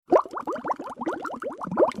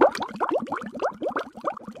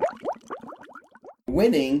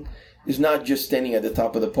Winning is not just standing at the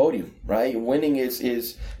top of the podium, right? Winning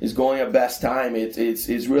is going a best time.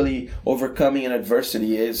 It's really overcoming an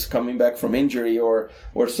adversity, is coming back from injury or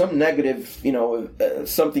some negative,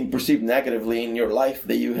 something perceived negatively in your life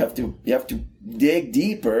that you have to dig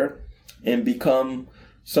deeper and become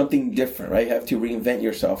something different, right? You have to reinvent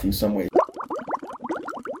yourself in some way.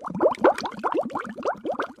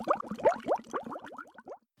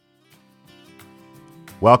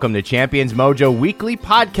 Welcome to Champions Mojo Weekly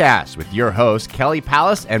Podcast with your hosts, Kelly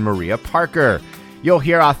Palace and Maria Parker. You'll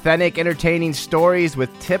hear authentic, entertaining stories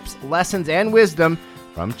with tips, lessons, and wisdom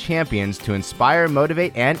from champions to inspire,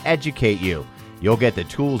 motivate, and educate you. You'll get the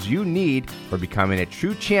tools you need for becoming a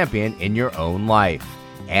true champion in your own life.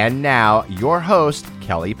 And now, your host,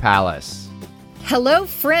 Kelly Palace. Hello,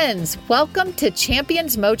 friends. Welcome to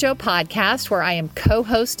Champions Mojo Podcast, where I am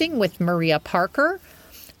co-hosting with Maria Parker.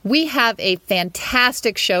 We have a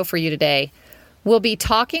fantastic show for you today. We'll be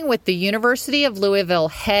talking with the University of Louisville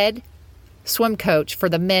head swim coach for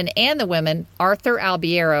the men and the women, Arthur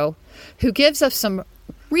Albiero, who gives us some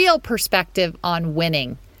real perspective on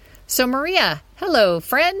winning. So, Maria, hello,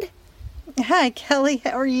 friend. Hi, Kelly.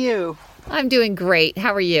 How are you? I'm doing great.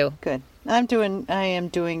 How are you? Good. I am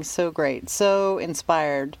doing so great. So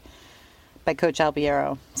inspired by Coach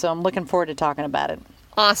Albiero. So I'm looking forward to talking about it.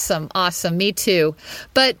 Awesome. Me too.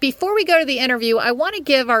 But before we go to the interview, I want to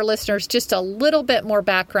give our listeners just a little bit more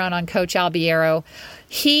background on Coach Albiero.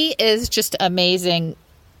 He is just amazing.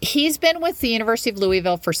 He's been with the University of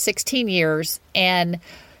Louisville for 16 years and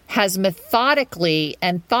has methodically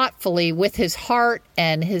and thoughtfully, with his heart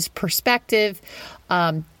and his perspective,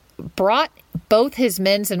 brought both his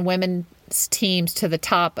men's and women's teams to the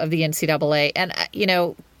top of the NCAA. And,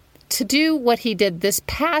 to do what he did this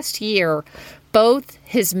past year, both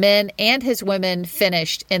his men and his women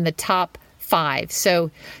finished in the top 5. So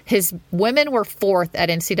his women were 4th at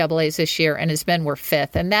NCAAs this year, and his men were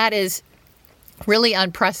 5th. And that is really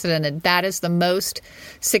unprecedented. That is the most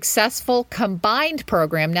successful combined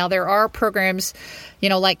program. Now, there are programs,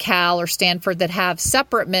 like Cal or Stanford that have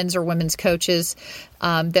separate men's or women's coaches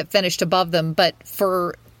that finished above them. But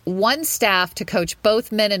for one staff to coach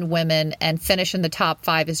both men and women and finish in the top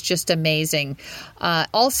 5 is just amazing.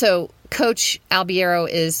 Also, Coach Albiero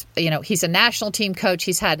is, he's a national team coach.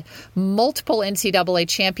 He's had multiple NCAA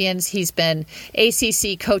champions. He's been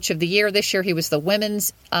ACC Coach of the Year. This year he was the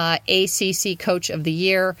Women's ACC Coach of the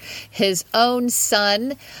Year. His own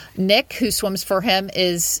son, Nick, who swims for him,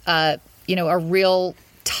 is, a real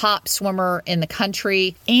top swimmer in the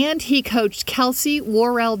country. And he coached Kelsey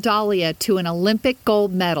Worrell-Dahlia to an Olympic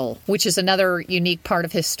gold medal, which is another unique part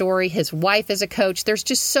of his story. His wife is a coach. There's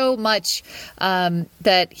just so much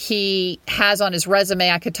that he has on his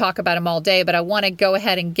resume. I could talk about him all day, but I want to go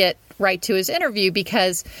ahead and get right to his interview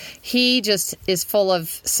because he just is full of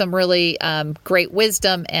some really great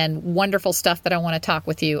wisdom and wonderful stuff that I want to talk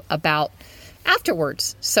with you about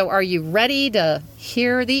afterwards. So are you ready to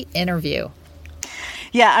hear the interview?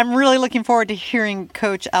 Yeah, I'm really looking forward to hearing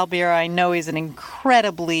Coach Albiero. I know he's an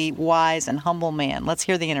incredibly wise and humble man. Let's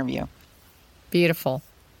hear the interview. Beautiful.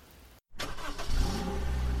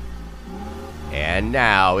 And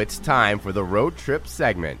now it's time for the road trip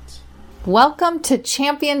segment. Welcome to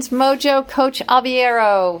Champions Mojo, Coach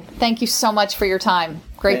Albiero. Thank you so much for your time.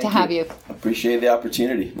 Great to have you. Appreciate the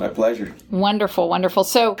opportunity. My pleasure. Wonderful.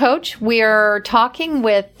 So, Coach, we are talking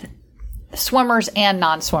with swimmers and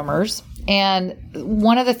non-swimmers. And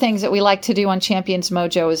one of the things that we like to do on Champions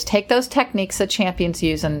Mojo is take those techniques that champions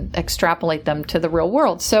use and extrapolate them to the real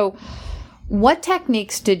world. So what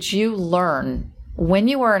techniques did you learn when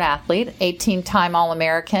you were an athlete, 18-time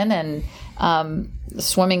All-American, and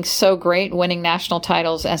swimming so great, winning national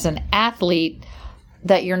titles as an athlete,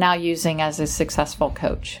 that you're now using as a successful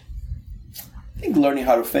coach? I think learning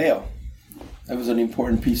how to fail. That was an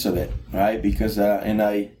important piece of it, right? Because,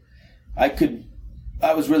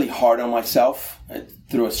 I was really hard on myself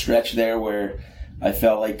through a stretch there where I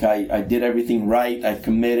felt like I did everything right. I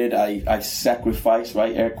committed. I sacrificed,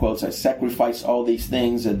 right? Air quotes. I sacrificed all these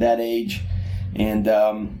things at that age. And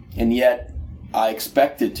yet I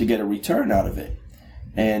expected to get a return out of it.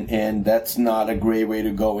 And that's not a great way to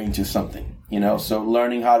go into something, So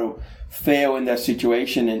learning how to fail in that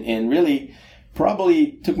situation and really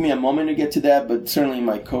probably took me a moment to get to that, but certainly in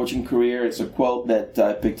my coaching career, it's a quote that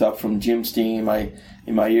I picked up from Jim Steen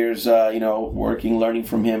in my years, working, learning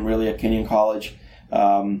from him really at Kenyon College,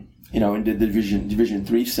 in the Division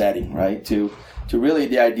III setting, right? To really,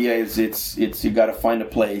 the idea is it's you got to find a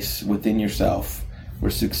place within yourself where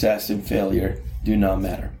success and failure do not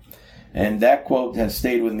matter. And that quote has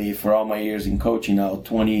stayed with me for all my years in coaching now,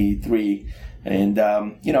 23 And,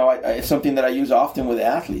 it's something that I use often with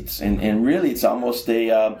athletes. And really, it's almost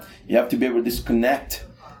you have to be able to disconnect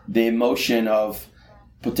the emotion of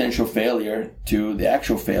potential failure to the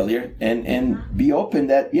actual failure and be open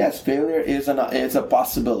that, yes, failure is a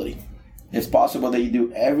possibility. It's possible that you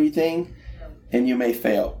do everything and you may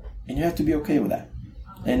fail. And you have to be okay with that.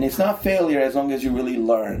 And it's not failure as long as you really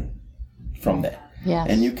learn from that. Yes.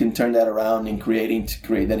 And you can turn that around and create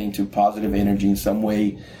that into positive energy in some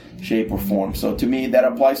way, shape, or form. So to me, that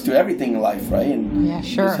applies to everything in life, right? And yeah,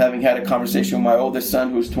 sure. Just having had a conversation with my oldest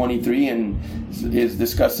son, who's 23 and is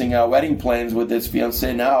discussing wedding plans with his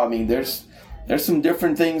fiancée now. I mean, there's some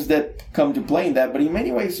different things that come to play in that, but in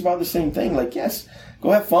many ways, it's about the same thing. Like, yes,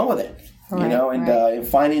 go have fun with it, right, and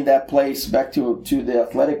finding that place back to the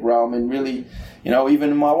athletic realm. And really,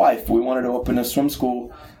 even my wife, we wanted to open a swim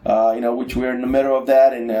school, which we're in the middle of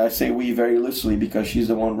that. And I say we very loosely because she's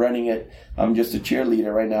the one running it. I'm just a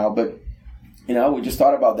cheerleader right now. But, we just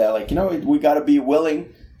thought about that. Like, we got to be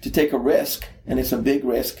willing to take a risk, and it's a big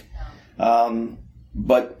risk.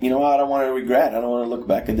 But, I don't want to regret. I don't want to look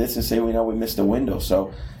back at this and say, we missed a window.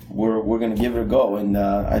 So we're going to give it a go. And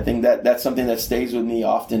I think that's something that stays with me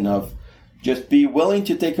often, of just be willing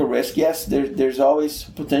to take a risk. Yes, there's always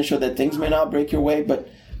potential that things may not break your way, but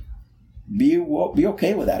be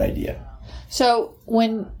okay with that idea. So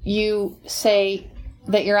when you say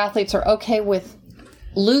that your athletes are okay with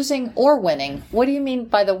losing or winning, what do you mean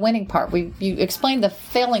by the winning part? You explained the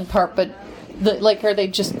failing part, but are they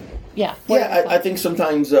just, yeah. I think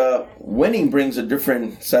sometimes winning brings a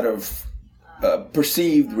different set of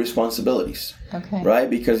perceived responsibilities. Okay. Right?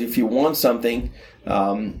 Because if you want something,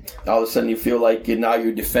 all of a sudden you feel like now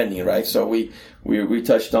you're defending, right? So we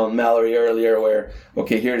touched on Mallory earlier, where,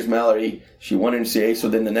 okay, here's Mallory. She won NCAA, so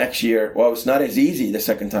then the next year, well, it's not as easy the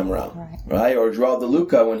second time around, right? Or Joao De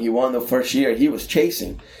Luca, when he won the first year, he was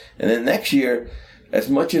chasing. And then next year, as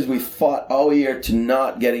much as we fought all year to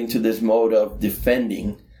not get into this mode of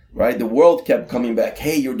defending, right? The world kept coming back,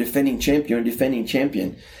 hey, you're defending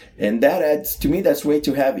champion. And that adds, to me, that's way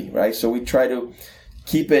too heavy, right? So we try to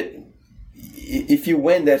keep it. If you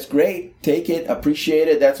win, that's great. Take it, appreciate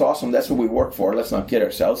it. That's awesome. That's what we work for. Let's not kid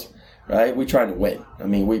ourselves, right? We're trying to win. I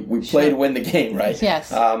mean, we play to win the game, right?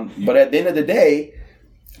 Yes. But at the end of the day,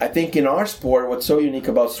 I think in our sport, what's so unique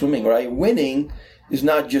about swimming, right? Winning is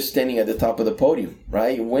not just standing at the top of the podium,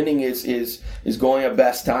 right? Winning is going a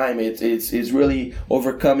best time. It's really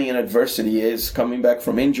overcoming an adversity, is coming back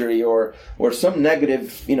from injury or some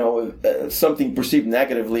negative, something perceived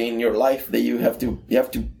negatively in your life that you have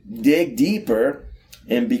to dig deeper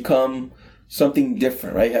and become something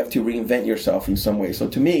different, right? You have to reinvent yourself in some way. So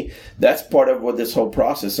to me, that's part of what this whole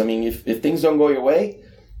process. I mean, if things don't go your way,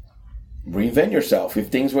 reinvent yourself. If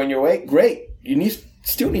things went your way, great. You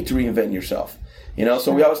still need to reinvent yourself.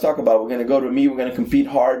 So we always talk about, we're going to go to a meet, we're going to compete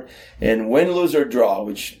hard and win, lose, or draw,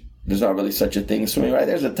 which there's not really such a thing in swimming, right?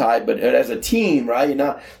 There's a tie, but as a team, right?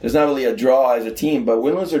 There's not really a draw as a team, but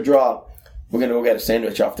win, lose, or draw, we're going to go get a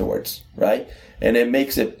sandwich afterwards, right? And it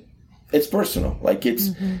makes it's personal. Like it's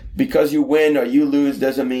because you win or you lose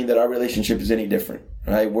doesn't mean that our relationship is any different,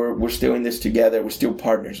 right? We're still in this together. We're still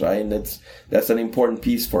partners, right? And that's an important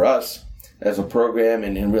piece for us as a program.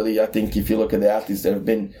 And really, I think if you look at the athletes that have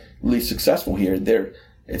been really successful here,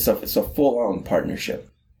 it's a full-on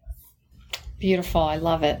partnership. Beautiful. I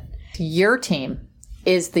love it. Your team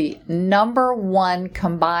is the number one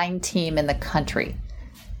combined team in the country.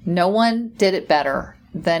 No one did it better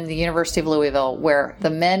than the University of Louisville, where the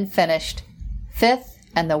men finished 5th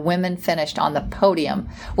and the women finished on the podium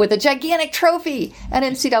with a gigantic trophy at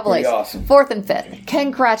NCAA. Pretty awesome. 4th and 5th.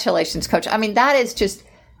 Congratulations, Coach. I mean, that is just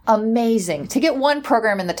amazing. To get one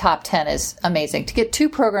program in the top 10 is amazing. To get two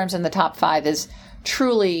programs in the top 5 is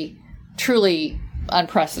truly, truly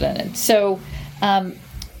unprecedented. So,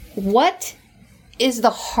 what is the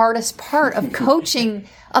hardest part of coaching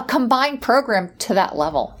a combined program to that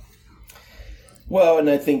level? Well, and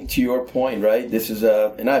I think to your point, right, this is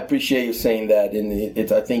and I appreciate you saying that.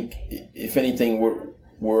 And I think, if anything,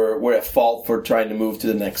 we're at fault for trying to move to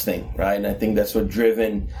the next thing, right? And I think that's what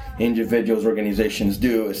driven individuals, organizations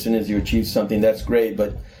do. As soon as you achieve something, that's great.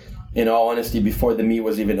 But in all honesty, before the meet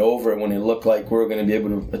was even over, when it looked like we were going to be able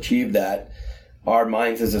to achieve that, our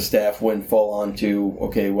minds as a staff went full on to,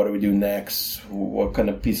 okay, what do we do next? What kind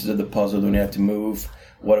of pieces of the puzzle do we have to move?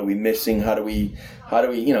 What are we missing? How do we,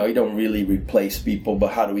 you don't really replace people,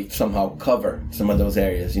 but how do we somehow cover some of those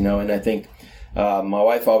areas, And I think my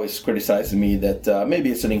wife always criticizes me that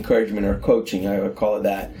maybe it's an encouragement or coaching, I would call it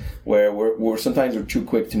that, where we're sometimes we're too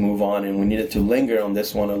quick to move on, and we needed to linger on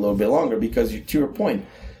this one a little bit longer because, to your point,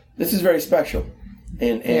 this is very special.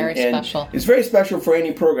 And very special. It's very special for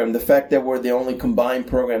any program. The fact that we're the only combined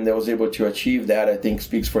program that was able to achieve that, I think,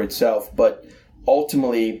 speaks for itself. But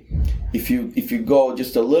ultimately, if you go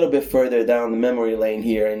just a little bit further down the memory lane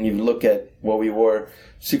here and you look at what we were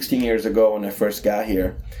 16 years ago when I first got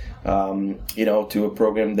here, to a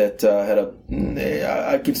program that had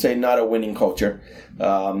I could say not a winning culture,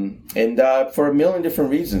 and for a million different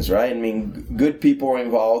reasons, right? I mean, good people were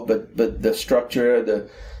involved, but the structure,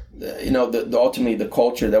 ultimately the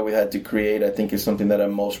culture that we had to create, I think, is something that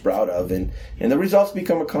I'm most proud of, and the results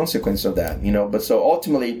become a consequence of that, But so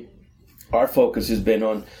ultimately, our focus has been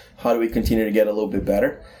on how do we continue to get a little bit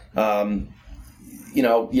better.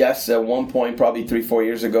 Yes, at one point, probably 3-4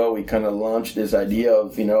 years ago, we kind of launched this idea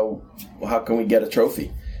of, how can we get a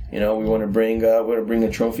trophy? We want to bring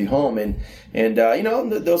a trophy home, and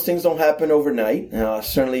those things don't happen overnight.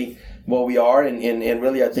 Certainly, what we are, and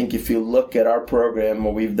really, I think if you look at our program,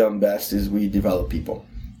 what we've done best is we develop people.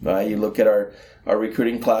 Right? You look at our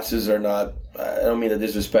recruiting classes are not. I don't mean that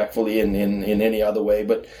disrespectfully in any other way,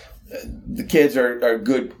 but the kids are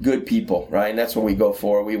good people, right? And that's what we go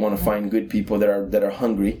for. We want to find good people that are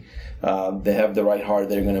hungry. They have the right heart.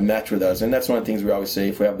 They're going to match with us, and that's one of the things we always say: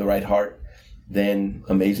 if we have the right heart, then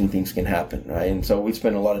amazing things can happen, right? And so we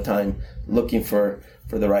spend a lot of time looking for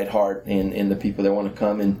the right heart in the people that want to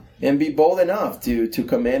come and be bold enough to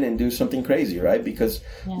come in and do something crazy, right? Because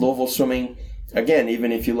Louisville Swimming, again,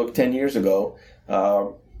 even if you look 10 years ago,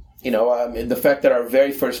 the fact that our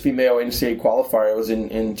very first female NCAA qualifier was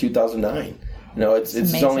in 2009.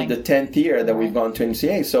 It's only the 10th year that we've gone to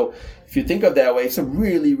NCAA. So if you think of that way, it's a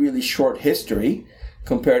really, really short history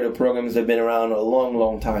compared to programs that have been around a long,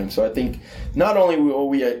 long time. So I think not only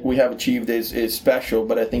what we have achieved is special,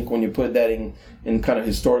 but I think when you put that in kind of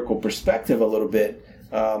historical perspective a little bit,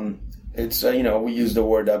 it's we use the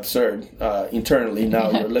word absurd internally. Now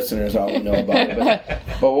your listeners already know about it,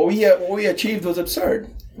 but what we achieved was absurd.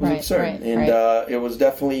 It was absurd, and it was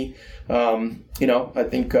definitely I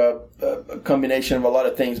think a combination of a lot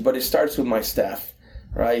of things. But it starts with my staff,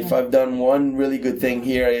 right? If I've done one really good thing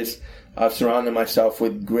here is I've surrounded myself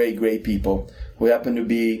with great people who happen to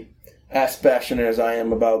be as passionate as I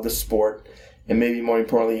am about the sport, and maybe more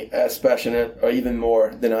importantly, as passionate or even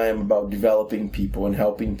more than I am about developing people and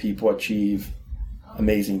helping people achieve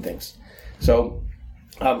amazing things. So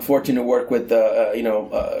I'm fortunate to work with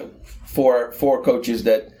four coaches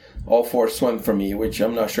that all four swim for me, which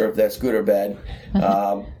I'm not sure if that's good or bad.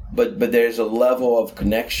 But there's a level of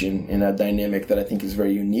connection in that dynamic that I think is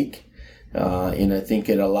very unique. And I think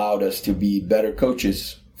it allowed us to be better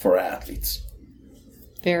coaches for athletes.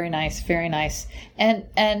 Very nice, very nice.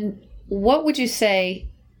 And what would you say,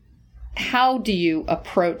 how do you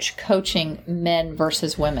approach coaching men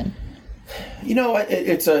versus women?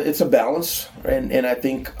 It's a balance, and I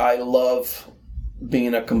think I love being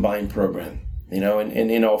in a combined program. And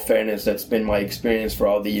in all fairness, that's been my experience for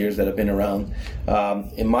all the years that I've been around.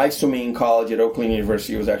 In my swimming college at Oakland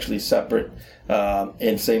University, it was actually separate.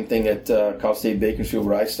 And same thing at Cal State Bakersfield,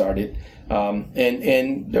 where I started.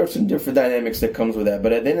 And there are some different dynamics that comes with that.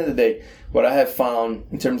 But at the end of the day, what I have found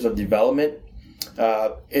in terms of development,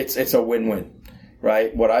 it's a win-win,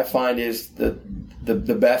 right? What I find is the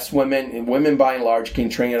best women by and large can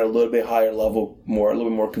train at a little bit higher level, a little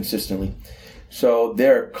bit more consistently. So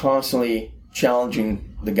they're constantly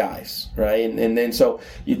challenging the guys, right? And then so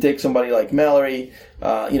you take somebody like Mallory,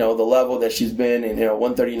 the level that she's been in,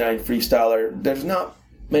 139 freestyler. There's not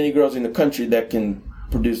many girls in the country that can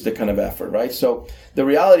produce that kind of effort, right? So the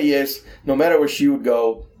reality is, no matter where she would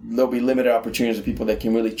go, there'll be limited opportunities of people that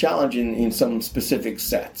can really challenge in some specific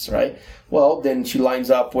sets, right? Well, then she lines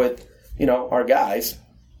up with, our guys,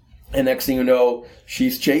 and next thing you know,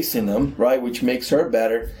 she's chasing them, right? Which makes her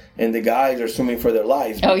better. And the guys are swimming for their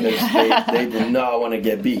lives because they do not want to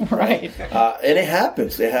get beat, right? And it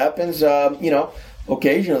happens. It happens,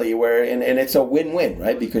 occasionally where, and it's a win-win,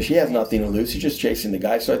 right? Because she has nothing to lose. She's just chasing the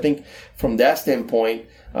guy. So I think from that standpoint,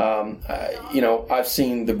 I've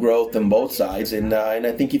seen the growth on both sides. And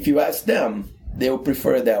I think if you ask them, they will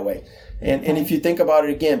prefer it that way. And if you think about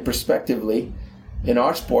it again, prospectively, in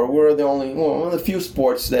our sport, we're one of the few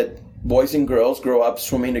sports that boys and girls grow up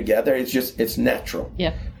swimming together. It's natural.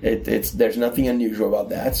 Yeah. There's nothing unusual about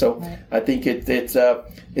that. So I think it's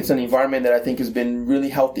an environment that I think has been really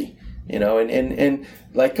healthy. And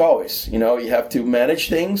like always, you have to manage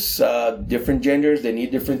things. Different genders, they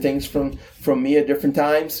need different things from me at different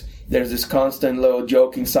times. There's this constant little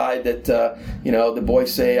joke inside that, the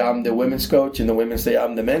boys say I'm the women's coach and the women say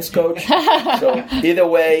I'm the men's coach. So either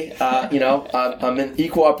way, I'm an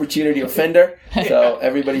equal opportunity offender. So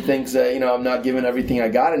everybody thinks, I'm not giving everything I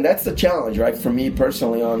got. And that's the challenge, right, for me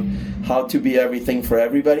personally on how to be everything for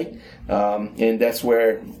everybody. And that's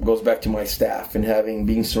where it goes back to my staff and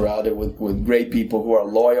being surrounded with great people who are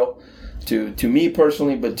loyal to me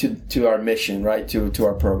personally, but to our mission, right? To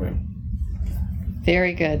our program.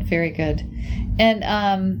 Very good. Very good. And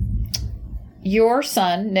your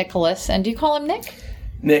son, Nicholas, and do you call him Nick?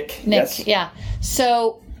 Nick, yes. Yeah.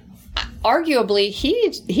 So arguably,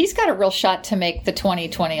 he's got a real shot to make the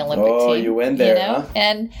 2020 Olympic team. Oh, you went there, huh?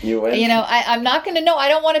 And, you went. I'm not going to know. I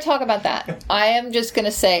don't want to talk about that. I am just going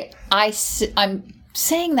to say, I'm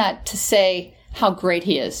saying that to say how great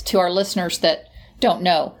he is to our listeners that don't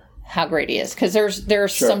know how great he is. Because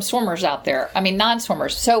there's Sure. some swimmers out there. I mean,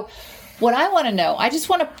 non-swimmers. So what I want to know, I just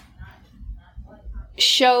want to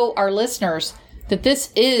show our listeners that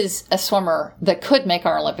this is a swimmer that could make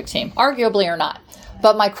our Olympic team, arguably or not.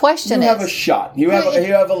 But my question You is, have a shot. You have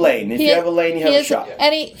a lane. If you have a lane, you have a shot.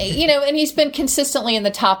 And he's been consistently in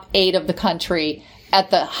the top 8 of the country at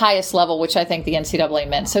the highest level, which I think the NCAA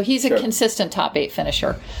meant. So he's a consistent top 8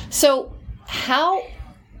 finisher. So how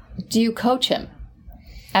do you coach him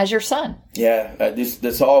as your son? Yeah,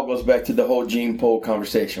 this all goes back to the whole gene pool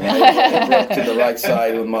conversation, right? I broke to the right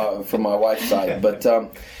side from my wife's side, but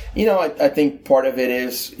I think part of it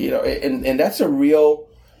is and that's a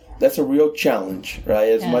real challenge, right?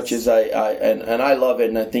 As much as I love it,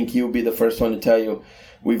 and I think you'll be the first one to tell you,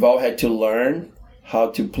 we've all had to learn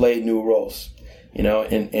how to play new roles,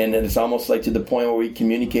 and it's almost like to the point where we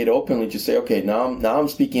communicate openly to say, okay, now I'm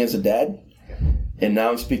speaking as a dad, and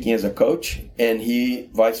now I'm speaking as a coach, and he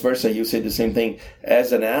vice versa. He'll say the same thing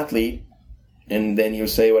as an athlete, and then he'll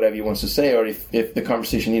say whatever he wants to say, or if the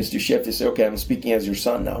conversation needs to shift, he say, okay, I'm speaking as your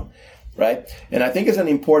son now. Right? And I think it's an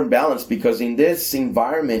important balance because in this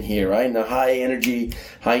environment here, right, in the high energy,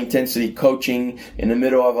 high intensity coaching in the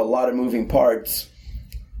middle of a lot of moving parts,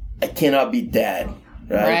 I cannot be dad,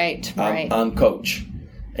 right? Right. I'm coach.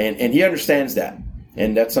 And he understands that.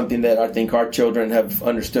 And that's something that I think our children have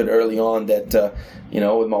understood early on that,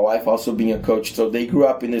 with my wife also being a coach. So they grew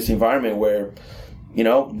up in this environment where,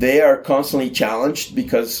 they are constantly challenged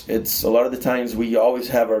because it's a lot of the times we always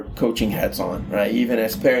have our coaching hats on, right? Even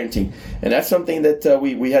as parenting. And that's something that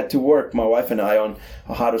we had to work, my wife and I, on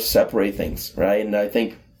how to separate things, right? And I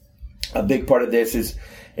think a big part of this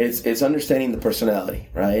is understanding the personality,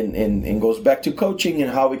 right? And goes back to coaching and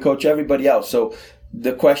how we coach everybody else. So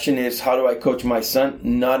the question is, how do I coach my son?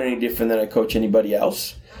 Not any different than I coach anybody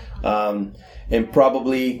else. And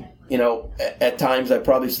probably... at times I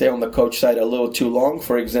probably stay on the coach side a little too long.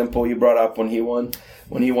 For example, you brought up when he won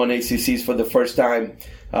ACCs for the first time.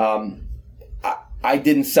 I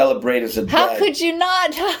didn't celebrate as a dad. How could you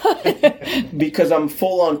not? Because I'm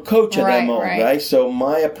full on coach at that mode, right? right? So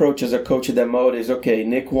my approach as a coach at that mode is, okay,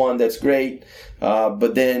 Nick won, that's great.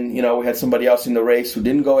 But then, we had somebody else in the race who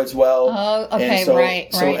didn't go as well. Oh, okay, and so, right.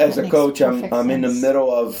 So as That a coach, makes perfect I'm in the sense. middle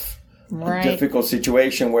of Right. a difficult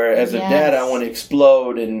situation where as a Yes. dad I want to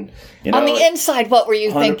explode and On the inside, what were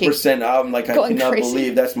you 100%. thinking? I'm like, I Going cannot crazy.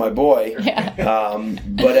 believe that's my boy. Yeah.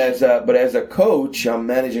 But as a coach, I'm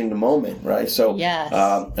managing the moment, right? So Yes.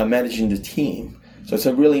 I'm managing the team. So it's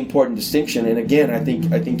a really important distinction. And again, I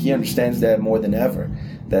think he understands that more than ever.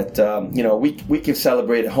 That we can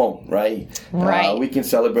celebrate at home, right? Right. We can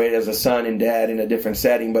celebrate as a son and dad in a different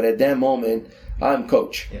setting, but at that moment, I'm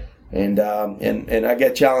coach. Yeah. And I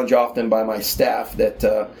get challenged often by my staff that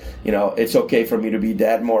it's okay for me to be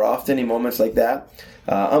dad more often in moments like that.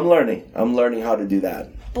 I'm learning how to do that.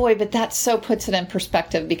 Boy, but that so puts it in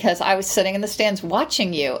perspective because I was sitting in the stands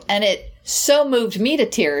watching you, and it so moved me to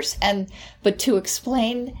tears. But to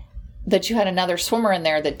explain that you had another swimmer in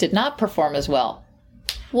there that did not perform as well,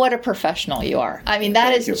 what a professional you are! I mean,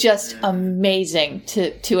 that is just amazing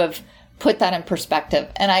to have put that in perspective.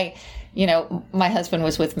 And my husband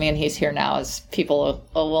was with me, and he's here now, as people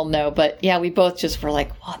will know. But yeah, we both just were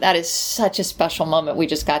like, wow, that is such a special moment we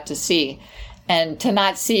just got to see. And to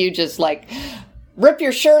not see you just like rip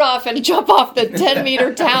your shirt off and jump off the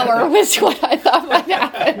 10-meter tower was what I thought might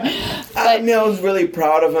happen. But, I was really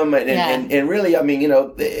proud of him. And really,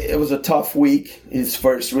 it was a tough week. His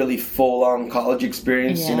first really full-on college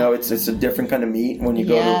experience. Yeah. It's a different kind of meet when you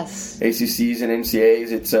go Yes. to ACCs and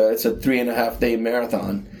NCAAs. It's a 3.5-day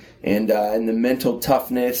marathon. And the mental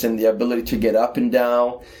toughness and the ability to get up and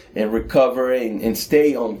down and recover and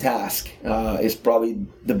stay on task is probably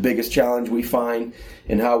the biggest challenge we find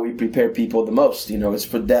in how we prepare people the most. It's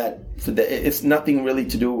for that. It's nothing really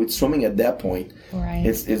to do with swimming at that point. Right.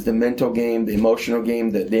 It's the mental game, the emotional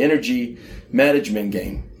game, the energy management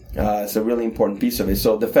game. It's a really important piece of it.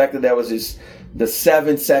 So the fact that was the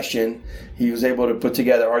 7th session, he was able to put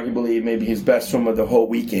together arguably maybe his best swim of the whole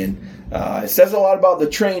weekend. It says a lot about the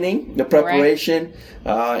training, the preparation,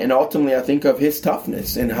 and ultimately I think of his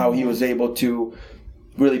toughness and how he was able to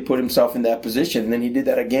really put himself in that position. And then he did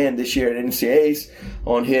that again this year at NCAAs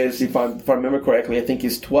on his, if I remember correctly, I think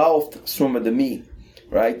his 12th swim of the meet,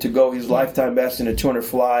 right? To go his lifetime best in a 200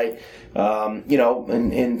 fly,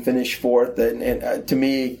 and finish fourth. And to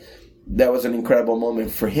me, that was an incredible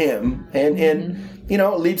moment for him. And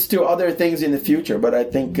it leads to other things in the future. But I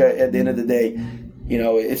think at the end of the day,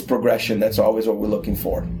 it's progression. That's always what we're looking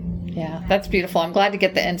for. Yeah, that's beautiful. I'm glad to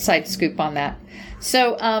get the inside scoop on that.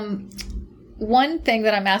 So, one thing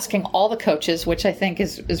that I'm asking all the coaches, which I think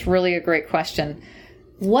is really a great question,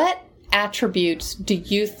 what attributes do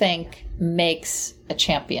you think makes a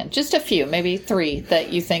champion? Just a few, maybe 3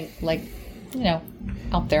 that you think,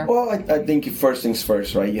 out there. Well, I think first things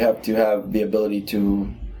first, right? You have to have the ability to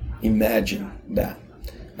imagine that.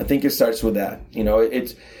 I think it starts with that.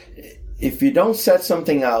 If you don't set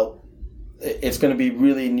something out, it's going to be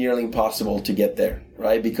really nearly impossible to get there,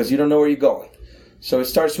 right? Because you don't know where you're going. So it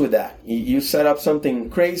starts with that. You set up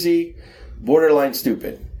something crazy, borderline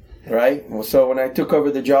stupid, right? So when I took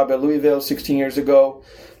over the job at Louisville 16 years ago,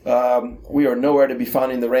 we were nowhere to be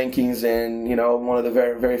found in the rankings. And, one of the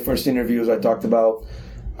very, very first interviews I talked about,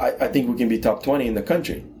 I think we can be top 20 in the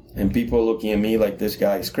country. And people looking at me like, this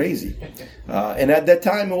guy is crazy. And at that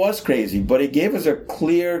time, it was crazy. But it gave us a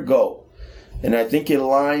clear go. And I think it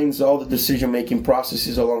aligns all the decision-making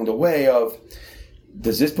processes along the way of,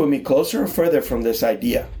 does this put me closer or further from this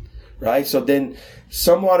idea, right? So then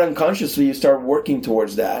somewhat unconsciously you start working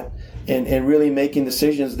towards that and really making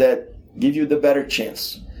decisions that give you the better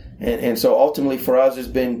chance. And so ultimately for us it's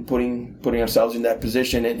been putting ourselves in that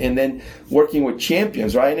position and then working with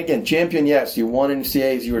champions, right? And again, champion, yes, you won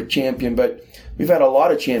NCAAs, you were a champion, but we've had a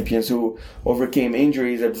lot of champions who overcame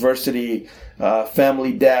injuries, adversity,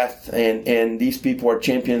 family death, and these people are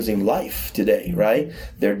champions in life today, right?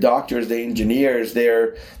 They're doctors, they're engineers,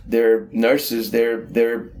 they're nurses,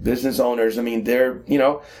 they're business owners. I mean,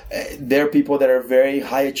 they're people that are very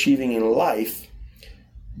high achieving in life,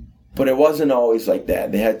 but it wasn't always like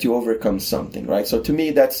that. They had to overcome something, right? So to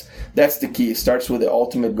me, that's the key. It starts with the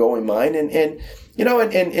ultimate goal in mind, and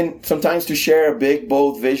sometimes to share a big,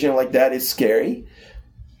 bold vision like that is scary.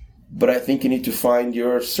 But I think you need to find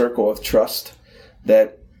your circle of trust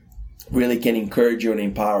that really can encourage you and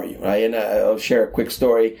empower you, right? And I'll share a quick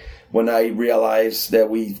story. When I realized that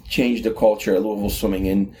we changed the culture at Louisville Swimming,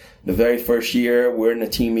 in the very first year, we're in a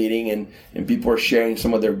team meeting and people are sharing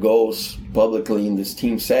some of their goals publicly in this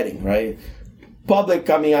team setting, right? Public,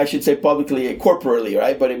 I should say publicly, corporately,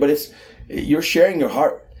 right? But it's, you're sharing your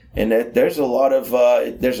heart. And there's a lot of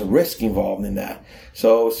there's a risk involved in that.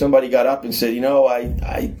 So somebody got up and said,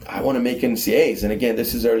 I want to make NCAAs. And again,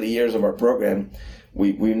 this is early years of our program.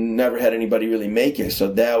 We never had anybody really make it.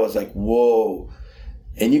 So that was like, whoa.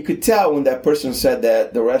 And you could tell when that person said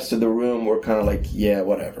that, the rest of the room were kind of like, yeah,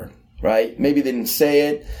 whatever, right? Maybe they didn't say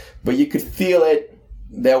it, but you could feel it.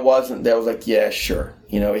 That was like, yeah, sure.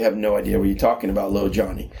 We have no idea what you're talking about, little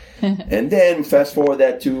Johnny. And then fast forward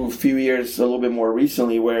that to a few years, a little bit more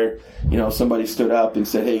recently, where somebody stood up and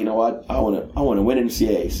said, hey, you know what? I want to win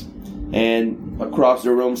NCAAs. And across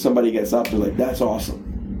the room, somebody gets up and like, that's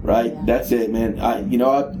awesome, right? Yeah. That's it, man. You know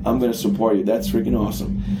what? I'm going to support you. That's freaking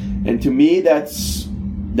awesome. And to me, that's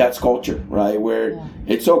culture, right? Where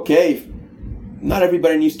it's okay. Not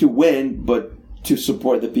everybody needs to win, but to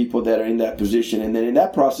support the people that are in that position. And then in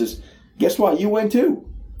that process, guess what? You win too,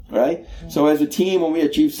 right? Yeah. So as a team, when we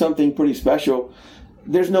achieve something pretty special,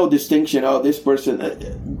 there's no distinction. Oh, this person,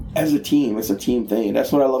 as a team, it's a team thing.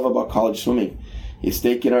 That's what I love about college swimming. It's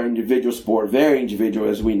taking our individual sport, very individual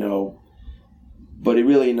as we know, but it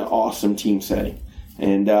really in an awesome team setting.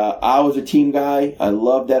 And I was a team guy. I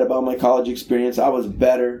love that about my college experience. I was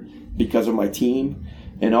better because of my team.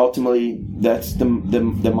 And ultimately, that's the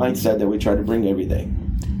mindset that we try to bring every day.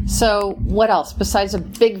 So what else besides a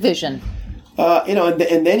big vision? And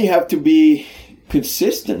then you have to be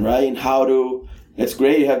consistent, right? And how to, it's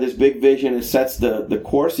great, you have this big vision, it sets the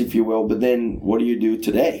course, if you will, but then what do you do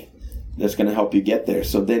today that's going to help you get there?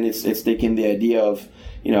 So then it's taking the idea of,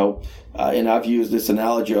 and I've used this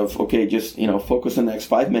analogy of, okay, just, focus on the next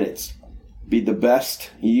 5 minutes. Be the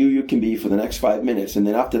best you can be for the next 5 minutes. And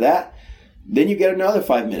then after that, then you get another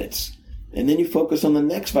 5 minutes. And then you focus on the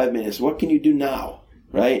next 5 minutes. What can you do now?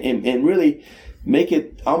 Right? And really make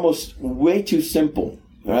it almost way too simple.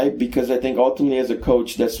 Right? Because I think ultimately as a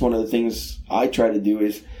coach, that's one of the things I try to do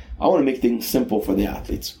is I want to make things simple for the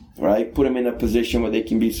athletes. Right? Put them in a position where they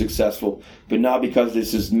can be successful. But not because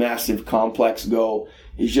this is massive, complex goal.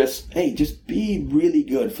 It's just, hey, just be really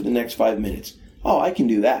good for the next 5 minutes. Oh, I can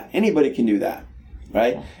do that. Anybody can do that.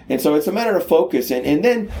 right? And so it's a matter of focus. And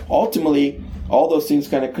then ultimately, all those things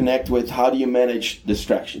kind of connect with how do you manage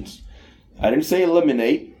distractions. I didn't say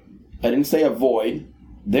eliminate. I didn't say avoid.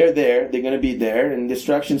 They're there. They're going to be there. And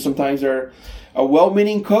distractions sometimes are a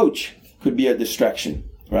well-meaning coach could be a distraction,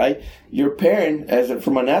 right? Your parent,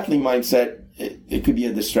 from an athlete mindset, it could be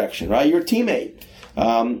a distraction, right? Your teammate,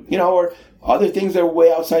 or other things that are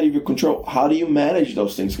way outside of your control. How do you manage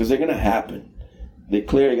those things? Because they're going to happen. They're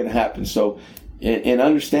clearly going to happen. So in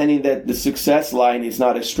understanding that the success line is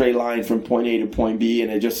not a straight line from point A to point B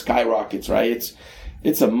and it just skyrockets, right?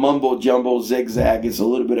 It's a mumble-jumble zigzag. It's a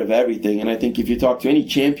little bit of everything. And I think if you talk to any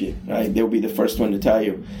champion, right, they'll be the first one to tell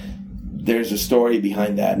you there's a story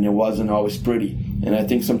behind that, and it wasn't always pretty. And I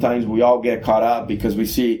think sometimes we all get caught up because we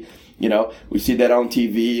see that on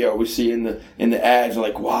TV or we see in the ads,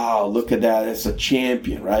 like, wow, look at that, that's a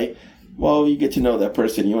champion, right? Well, you get to know that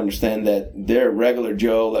person. You understand that they're regular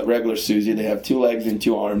Joe, regular Susie. They have 2 legs and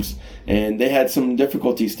 2 arms, and they had some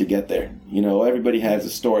difficulties to get there. Everybody has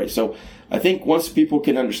a story. So I think once people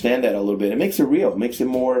can understand that a little bit, it makes it real. It makes it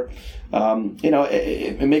more,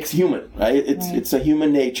 it makes human, right? It's a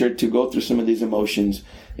human nature to go through some of these emotions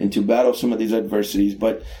and to battle some of these adversities.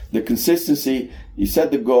 But the consistency, you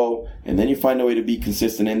set the goal, and then you find a way to be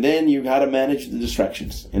consistent. And then you got to manage the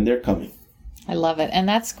distractions, and they're coming. I love it. And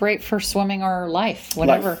that's great for swimming or life,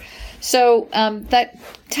 whatever. So that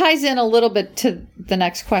ties in a little bit to the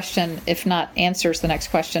next question, if not answers the next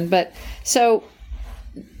question. But so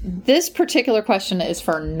this particular question is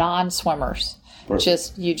for non-swimmers.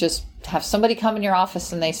 You just have somebody come in your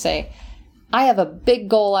office and they say, I have a big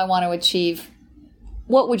goal I want to achieve.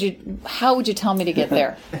 How would you tell me to get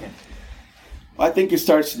there? I think it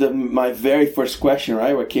starts my very first question,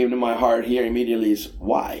 right? What came to my heart here immediately is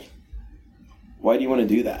why? Why do you want to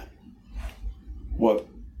do that? What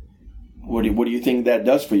do you think that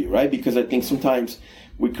does for you, right? Because I think sometimes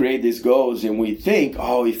we create these goals and we think,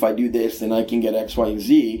 oh, if I do this, then I can get X, Y, and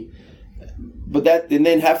Z. And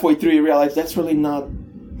then halfway through you realize that's really not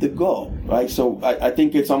the goal, right? So I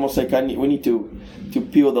think it's almost like we need to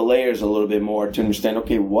peel the layers a little bit more to understand,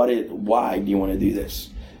 okay, why do you want to do this?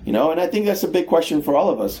 And I think that's a big question for all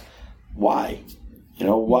of us. Why?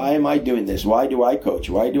 Why am I doing this? Why do I coach?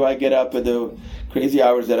 Why do I get up at the crazy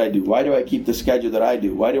hours that I do? Why do I keep the schedule that I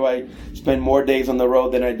do? Why do I spend more days on the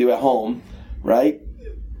road than I do at home? Right?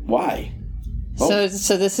 Why? Well,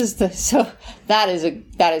 so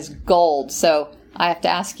that is gold. So I have to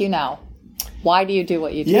ask you now, why do you do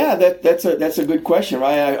what you do? Yeah, that's a good question,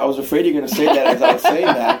 right? I was afraid you're going to say that as I was saying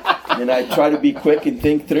that, and I try to be quick and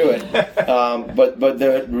think through it. But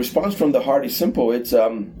the response from the heart is simple. It's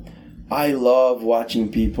I love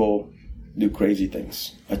watching people do crazy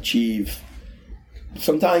things, achieve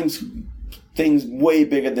sometimes things way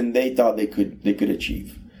bigger than they thought they could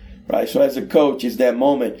achieve, right? So as a coach, it's that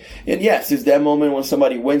moment. And yes, it's that moment when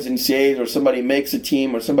somebody wins NCAAs or somebody makes a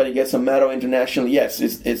team or somebody gets a medal internationally. Yes,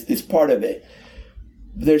 it's part of it.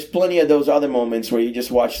 There's plenty of those other moments where you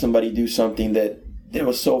just watch somebody do something that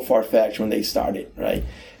was so far-fetched when they started, right?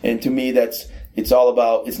 And to me, it's all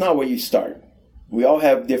about, it's not where you start. We all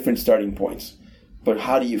have different starting points, but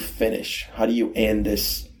how do you finish? How do you end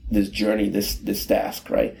this journey, this task,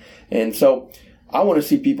 right? And so I want to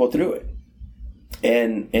see people through it.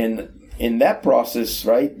 And in that process,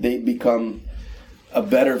 right, they become a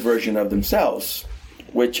better version of themselves,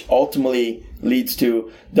 which ultimately leads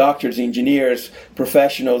to doctors, engineers,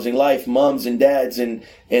 professionals in life, moms and dads, and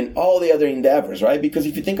all the other endeavors, right? Because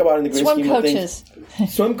if you think about it in the great scheme of things,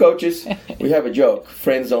 swim coaches, we have a joke.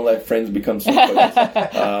 Friends don't let friends become swim coaches.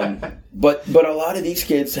 But a lot of these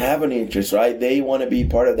kids have an interest, right? They want to be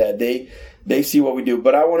part of that. They see what we do.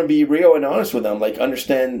 But I want to be real and honest with them. Like,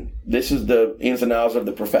 understand this is the ins and outs of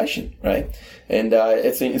the profession, right? And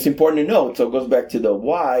it's important to know. So it goes back to the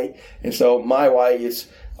why. And so my why is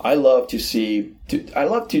I love to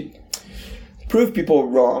prove people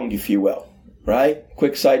wrong, if you will, right?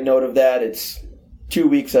 Quick side note of that, it's 2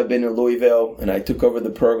 weeks I've been in Louisville and I took over the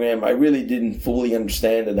program. I really didn't fully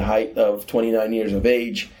understand at the height of 29 years of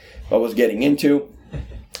age what I was getting into.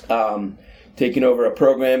 Taking over a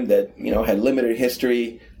program that, had limited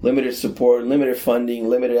history, limited support, limited funding,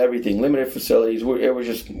 limited everything, limited facilities. We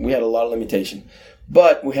had a lot of limitation.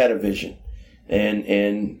 But we had a vision.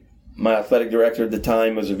 And my athletic director at the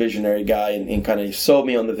time was a visionary guy and kind of sold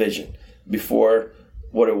me on the vision before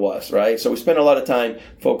what it was, right? So we spent a lot of time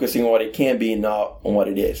focusing on what it can be and not on what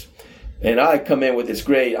it is. And I come in with this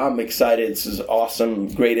great, I'm excited, this is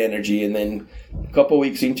awesome, great energy. And then a couple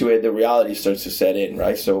weeks into it, the reality starts to set in,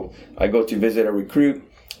 right? So I go to visit a recruit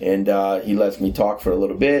And he lets me talk for a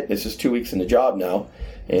little bit. This is 2 weeks in the job now.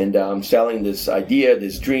 And I'm selling this idea,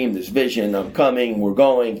 this dream, this vision. I'm coming, we're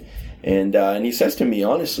going. And he says to me,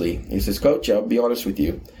 honestly, he says, Coach, I'll be honest with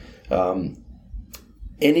you.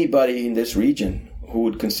 Anybody in this region who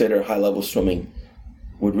would consider high-level swimming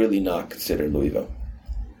would really not consider Louisville.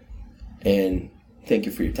 And thank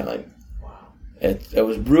you for your time. Wow. It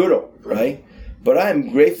was brutal, right? But I'm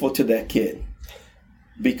grateful to that kid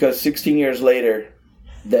because 16 years later,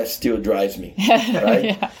 that still drives me, right?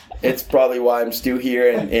 Yeah. It's probably why I'm still here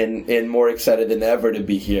and more excited than ever to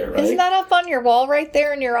be here, right? Isn't that up on your wall right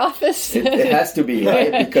there in your office? It has to be,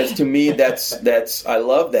 right? Because to me, that's I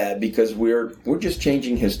love that because we're just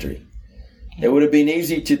changing history. It would have been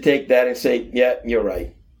easy to take that and say, yeah, you're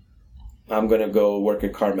right. I'm going to go work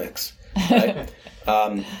at Carmex, right?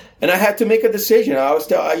 And I had to make a decision.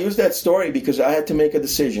 I use that story because I had to make a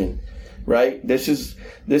decision, right? This is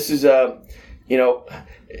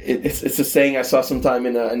it's a saying I saw sometime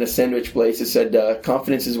in a sandwich place. It said,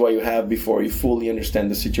 confidence is what you have before you fully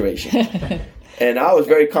understand the situation. And I was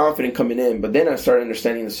very confident coming in, but then I started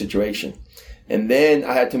understanding the situation. And then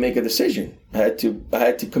I had to make a decision. I had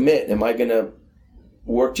to commit. Am I going to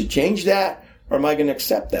work to change that or am I going to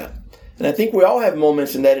accept that? And I think we all have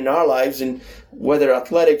moments in that in our lives, and whether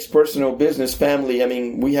athletics, personal, business, family, I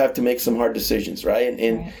mean, we have to make some hard decisions, right?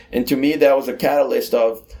 And to me, that was a catalyst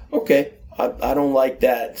of, okay, I don't like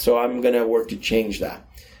that, so I'm going to work to change that.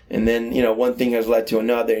 And then, one thing has led to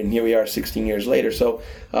another, and here we are 16 years later. So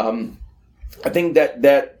I think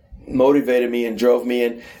that motivated me and drove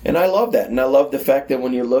me, and I love that. And I love the fact that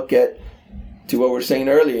when you look at, to what we were saying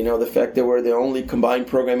earlier, the fact that we're the only combined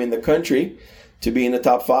program in the country to be in the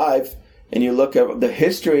top 5, and you look at the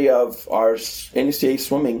history of our NCAA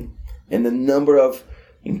swimming and the number of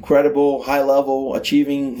incredible, high-level,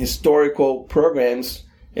 achieving historical programs,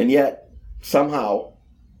 and yet somehow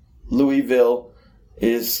Louisville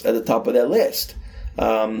is at the top of that list.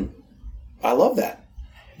 I love that,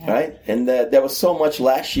 right? And that was so much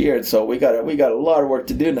last year, and so we got a lot of work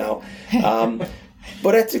to do now.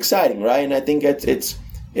 But it's exciting, right? And I think it's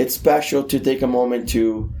special to take a moment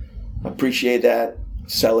to appreciate that,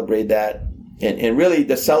 celebrate that, and really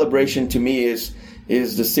the celebration to me is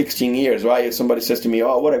the 16 years, right? If somebody says to me,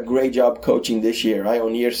 "Oh, what a great job coaching this year," right,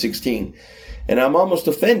 on year 16. And I'm almost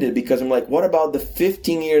offended because I'm like, what about the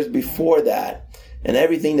 15 years before that and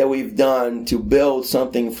everything that we've done to build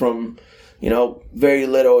something from, very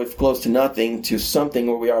little, if close to nothing, to something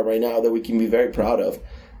where we are right now that we can be very proud of?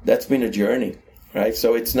 That's been a journey, right?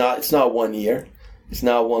 So it's not 1 year. It's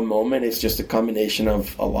not one moment. It's just a combination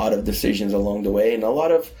of a lot of decisions along the way and a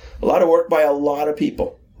lot of work by a lot of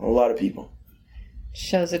people.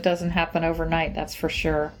 Shows it doesn't happen overnight, that's for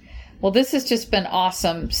sure. Well, this has just been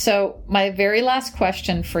awesome. So my very last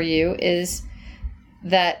question for you is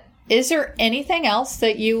there anything else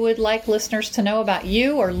that you would like listeners to know about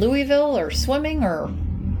you or Louisville or swimming or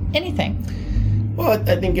anything? Well,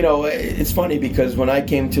 I think, it's funny because when I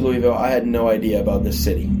came to Louisville, I had no idea about this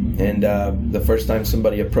city. And the first time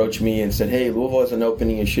somebody approached me and said, "Hey, Louisville has an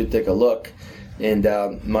opening, you should take a look." And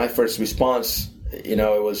my first response, it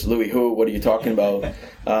was, "Louis who? What are you talking about?"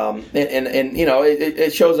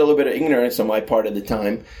 It shows a little bit of ignorance on my part at the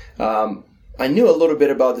time. I knew a little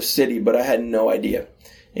bit about the city, but I had no idea.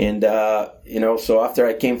 And, so after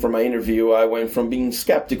I came for my interview, I went from being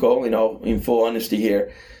skeptical, in full honesty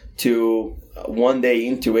here, to one day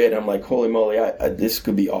into it, I'm like, holy moly, this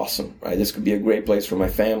could be awesome, right? This could be a great place for my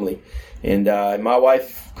family. And my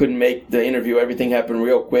wife couldn't make the interview. Everything happened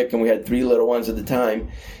real quick, and we had 3 little ones at the time.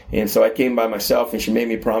 And so I came by myself, and she made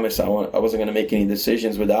me promise I wasn't going to make any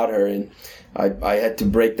decisions without her. And I had to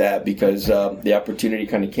break that because the opportunity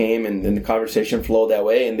kind of came, and the conversation flowed that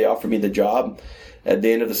way, and they offered me the job at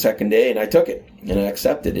the end of the second day, and I took it, and I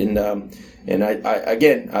accepted. And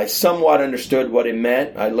I somewhat understood what it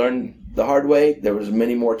meant. I learned the hard way. There was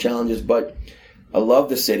many more challenges, but I love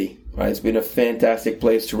the city. Right? It's been a fantastic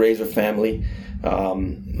place to raise a family.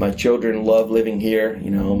 My children love living here.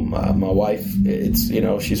 My wife,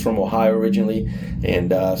 she's from Ohio originally,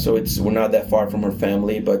 and so we're not that far from her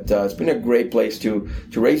family. But it's been a great place to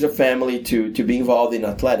raise a family, to be involved in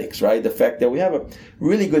athletics. Right? The fact that we have a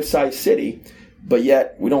really good sized city, but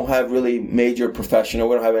yet we don't have really major professional.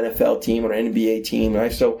 We don't have an NFL team or an NBA team,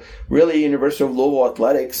 right? So really, University of Louisville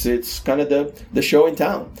athletics, it's kind of the show in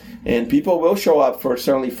town. And people will show up for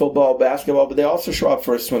certainly football, basketball, but they also show up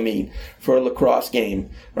for a swim meet, for a lacrosse game,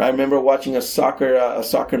 right? I remember watching a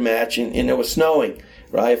soccer match, and it was snowing,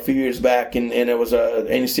 right, a few years back, and it was a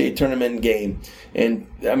NCAA tournament game. And,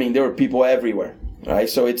 I mean, there were people everywhere, right?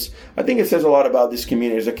 So I think it says a lot about this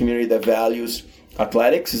community. It's a community that values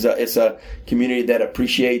athletics is a community that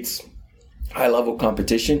appreciates high-level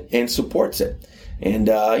competition and supports it. And,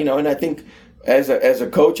 and I think as a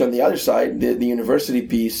coach on the other side, the university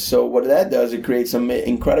piece, so what that does, it creates some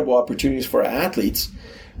incredible opportunities for athletes,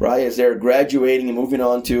 right, as they're graduating and moving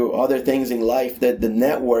on to other things in life, that the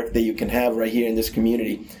network that you can have right here in this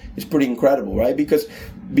community is pretty incredible, right?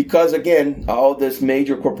 Because again, all these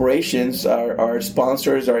major corporations, our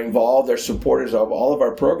sponsors are involved, they're supporters of all of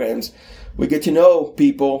our programs. We get to know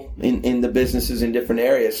people in the businesses in different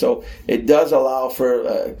areas. So it does allow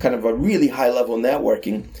for kind of a really high-level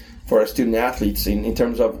networking for our student athletes in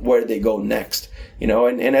terms of where they go next.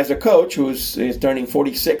 And as a coach who's turning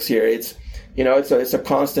 46 here, it's a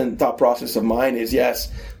constant thought process of mine is, yes,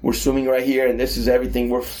 we're swimming right here and this is everything.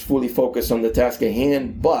 We're fully focused on the task at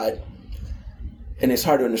hand, and it's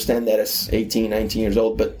hard to understand that as 18, 19 years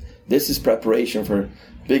old, but this is preparation for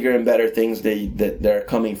bigger and better things that are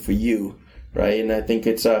coming for you, right? And I think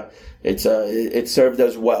it served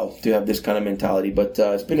us well to have this kind of mentality. But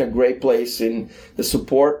it's been a great place, and the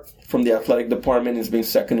support from the athletic department has been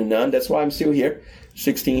second to none. That's why I'm still here,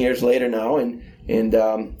 16 years later now, and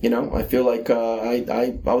I feel like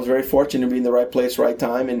I was very fortunate to be in the right place, right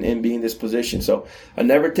time, and be in this position. So I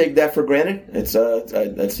never take that for granted.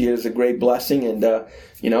 I see it as a great blessing, and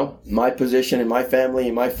my position and my family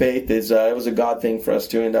and my faith is it was a God thing for us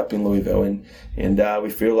to end up in Louisville, and we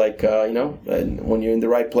feel like when you're in the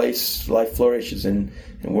right place, life flourishes, and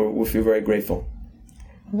we feel very grateful.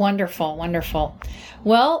 Wonderful, wonderful.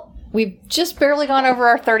 Well, we've just barely gone over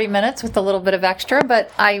our 30 minutes with a little bit of extra, but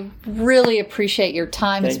I really appreciate your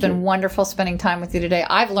time. It's been wonderful spending time with you today.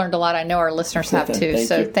 I've learned a lot. I know our listeners have too.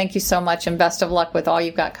 Thank you so much, and best of luck with all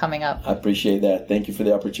you've got coming up. I appreciate that. Thank you for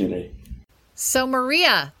the opportunity. So,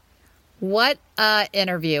 Maria, what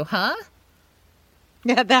interview, huh?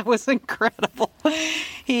 Yeah, that was incredible.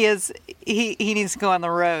 He needs to go on the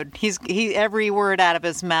road. Every word out of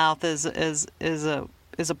his mouth is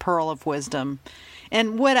a pearl of wisdom.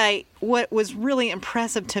 And what was really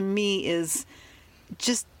impressive to me is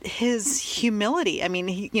just his humility. I mean,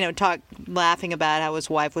 he laughing about how his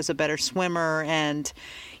wife was a better swimmer, and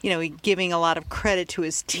giving a lot of credit to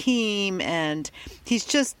his team, and he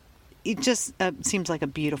just seems like a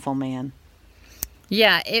beautiful man.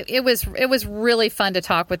 Yeah, it was really fun to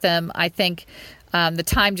talk with him. I think the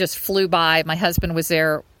time just flew by. My husband was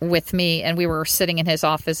there with me, and we were sitting in his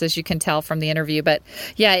office, as you can tell from the interview. But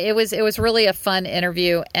yeah, it was really a fun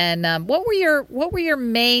interview. And what were your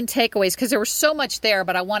main takeaways? Because there was so much there,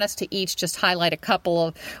 but I want us to each just highlight a couple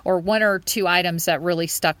of, or one or two items that really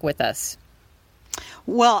stuck with us.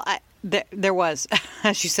 Well, there was,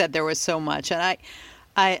 as you said, there was so much, and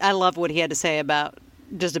I love what he had to say about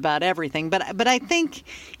just about everything. But I think,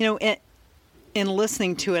 in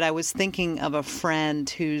listening to it, I was thinking of a friend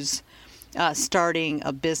who's starting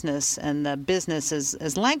a business, and the business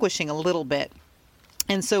is languishing a little bit.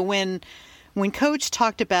 And so when Coach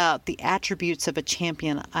talked about the attributes of a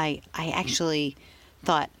champion, I actually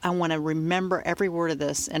thought, I want to remember every word of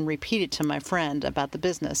this and repeat it to my friend about the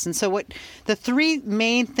business. And so what the three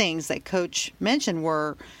main things that Coach mentioned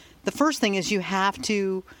were, the first thing is you have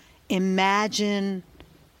to imagine,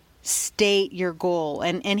 state your goal.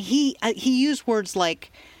 And he used words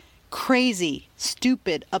like crazy,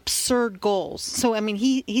 stupid, absurd goals. So, I mean,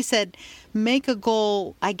 he said, make a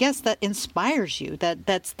goal, I guess, that inspires you,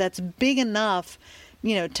 that's big enough,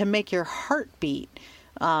 to make your heart beat.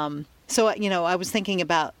 So, I was thinking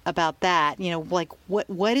about that, like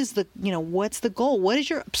what is the, what's the goal? What is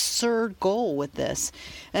your absurd goal with this?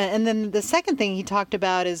 And then the second thing he talked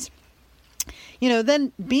about is,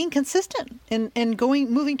 then being consistent and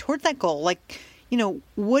moving toward that goal. Like,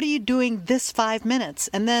 what are you doing this 5 minutes?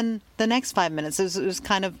 And then the next 5 minutes, it was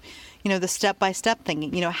kind of, the step-by-step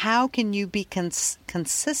thing. How can you be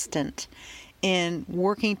consistent in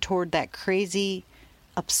working toward that crazy,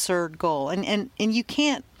 absurd goal? And you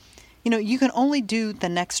can't, you can only do the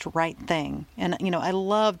next right thing. And, I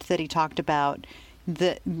loved that he talked about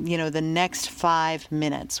the next 5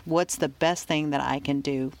 minutes. What's the best thing that I can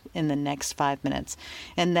do in the next 5 minutes?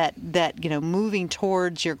 And that moving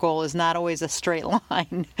towards your goal is not always a straight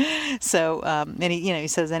line. So, and he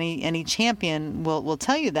says any champion will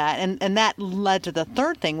tell you that. And that led to the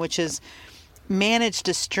third thing, which is manage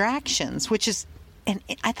distractions, which is, and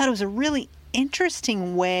I thought it was a really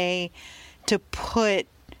interesting way to put,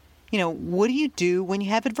 what do you do when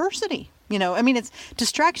you have adversity? It's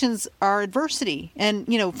distractions are adversity. And,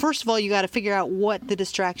 first of all, you got to figure out what the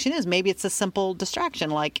distraction is. Maybe it's a simple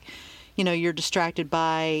distraction, like, you're distracted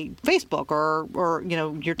by Facebook or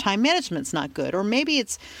your time management's not good. Or maybe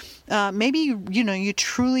it's, you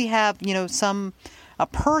truly have, some a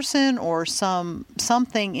person or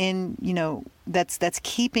something in, that's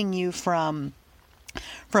keeping you from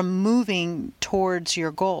moving towards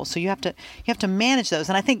your goal. So you have to manage those.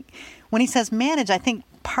 And I think when he says manage, I think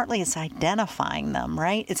partly it's identifying them,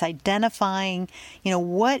 right? It's identifying,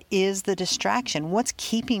 what is the distraction? What's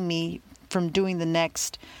keeping me from doing the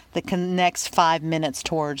next 5 minutes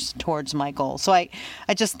towards my goal? So I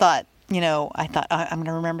just thought, I thought I'm going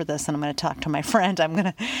to remember this, and I'm going to talk to my friend. I'm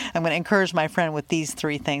going to encourage my friend with these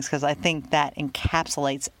 3 things, because I think that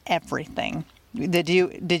encapsulates everything. What did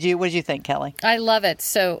you think, Kelly? I love it.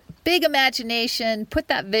 So big imagination, put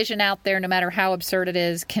that vision out there no matter how absurd it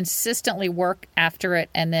is, consistently work after it,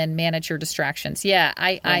 and then manage your distractions. Yeah,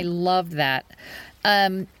 I loved that.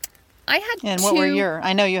 I had what were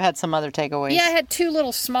I know you had some other takeaways. Yeah, I had 2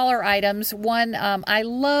 little smaller items. One, I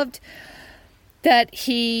loved that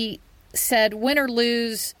he said win or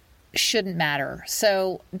lose shouldn't matter.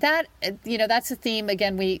 So that, that's a theme,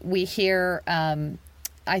 again, we hear.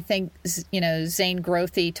 I think, Zane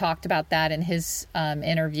Grothe talked about that in his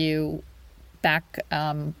interview back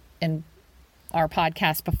in our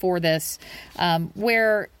podcast before this,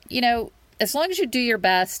 where, as long as you do your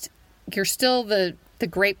best, you're still the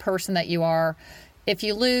great person that you are. If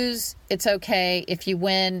you lose, it's okay. If you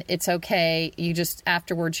win, it's okay. You just,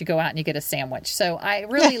 afterwards, you go out and you get a sandwich. So I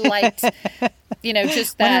really liked,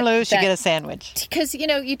 just that. Win or lose, you get a sandwich. Because,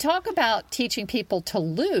 you talk about teaching people to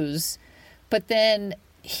lose, but then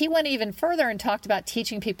he went even further and talked about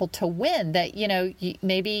teaching people to win, that,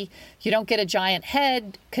 maybe you don't get a giant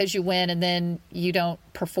head because you win, and then you don't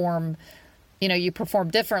perform, you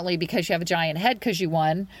perform differently because you have a giant head because you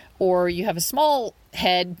won, or you have a small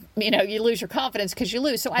head, you lose your confidence because you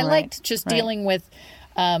lose. So I liked just dealing with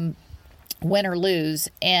win or lose.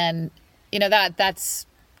 And, that's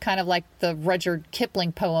kind of like the Rudyard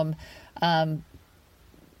Kipling poem,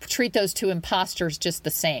 treat those 2 imposters just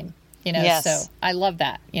the same. Yes. So I love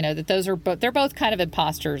that, that those are they're both kind of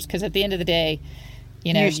imposters, because at the end of the day,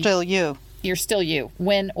 you're still you. You're still you,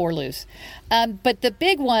 win or lose. But the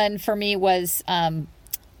big one for me was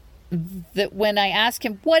that when I asked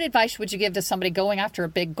him, what advice would you give to somebody going after a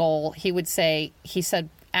big goal, he said,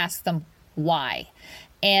 ask them why.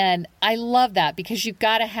 And I love that, because you've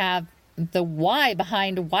got to have the why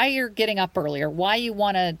behind why you're getting up earlier, why you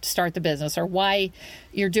want to start the business, or why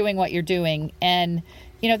you're doing what you're doing. And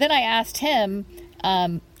then I asked him,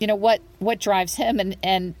 what drives him,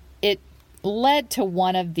 and it led to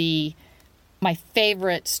one of my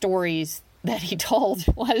favorite stories that he told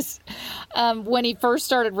was when he first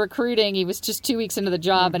started recruiting. He was just 2 weeks into the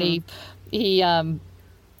job, and he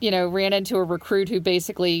ran into a recruit who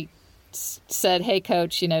basically said, "Hey,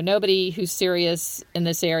 coach, nobody who's serious in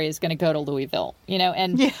this area is going to go to Louisville."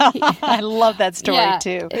 I love that story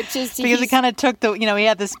too. Because it kind of took he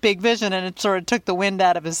had this big vision, and it sort of took the wind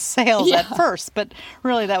out of his sails at first. But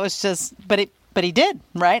really, that was just. But he did,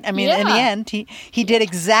 right? I mean, in the end, he did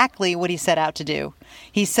exactly what he set out to do.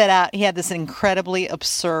 He had this incredibly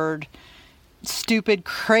absurd, stupid,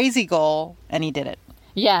 crazy goal, and he did it.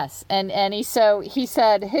 Yes, and he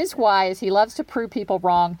said his why is he loves to prove people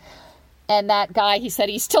wrong. And that guy, he said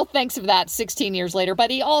he still thinks of that 16 years later.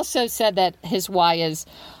 But he also said that his why is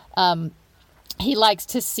he likes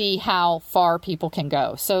to see how far people can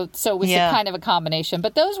go. So it was a kind of a combination.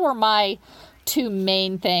 But those were my 2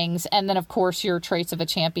 main things. And then, of course, your traits of a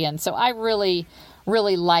champion. So I really,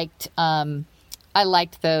 really liked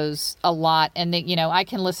those a lot. And, I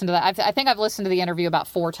can listen to that. I think I've listened to the interview about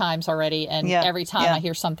 4 times already. And every time I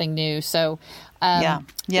hear something new. So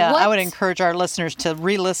I would encourage our listeners to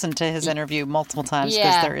re-listen to his interview multiple times,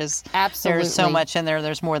 because there is so much in there.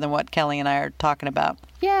 There's more than what Kelly and I are talking about.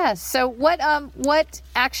 Yeah. So what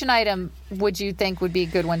action item would you think would be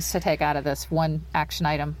good ones to take out of this? One action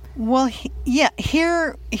item. Well,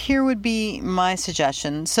 here would be my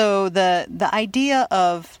suggestion. So the idea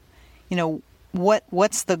of,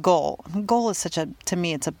 what's the goal? Goal is to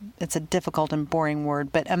me, it's a difficult and boring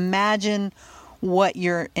word, but imagine what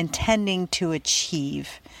you're intending to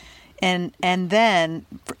achieve. And then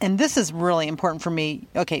this is really important for me.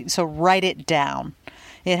 Okay, so write it down.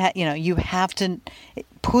 You have to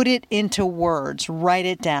put it into words, write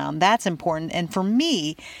it down. That's important. And for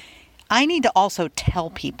me, I need to also tell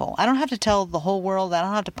people. I don't have to tell the whole world. I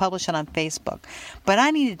don't have to publish it on Facebook. But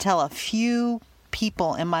I need to tell a few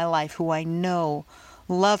people in my life who I know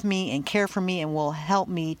love me and care for me and will help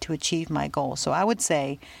me to achieve my goal. So I would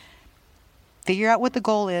say, figure out what the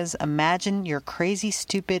goal is. Imagine your crazy,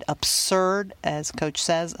 stupid, absurd, as Coach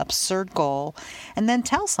says, absurd goal. And then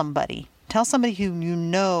tell somebody. Tell somebody who you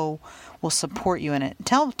know will support you in it.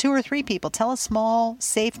 Tell 2 or 3 people. Tell a small,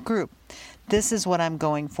 safe group. this is what I'm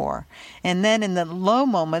going for. And then in the low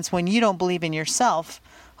moments when you don't believe in yourself,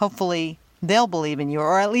 hopefully they'll believe in you.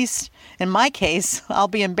 Or at least in my case, I'll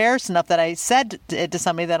be embarrassed enough that I said it to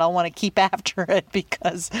somebody that I'll want to keep after it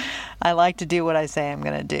because I like to do what I say I'm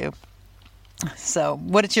going to do. So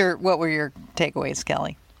what were your takeaways,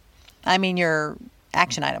 Kelly? I mean, your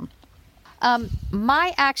action item.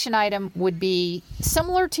 My action item would be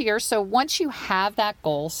similar to yours. So once you have that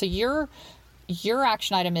goal, so your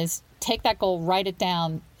action item is take that goal, write it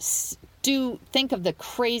down, think of the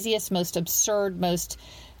craziest, most absurd, most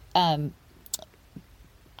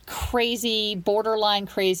crazy, borderline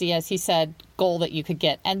crazy, as he said, goal that you could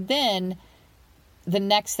get. And then the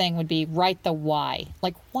next thing would be write the why.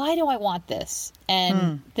 Like, why do I want this?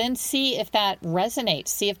 And then see if that resonates.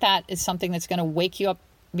 See if that is something that's going to wake you up,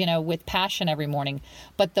 with passion every morning.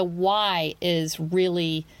 But the why is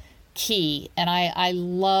really key. And I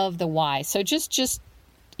love the why. So just,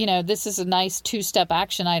 this is a nice 2-step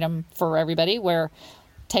action item for everybody where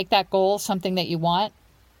take that goal, something that you want,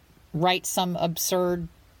 write some absurd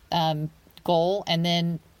goal, and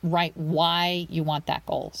then write why you want that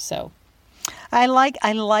goal. So I like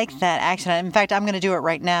that action. In fact, I'm going to do it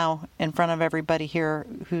right now in front of everybody here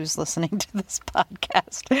who's listening to this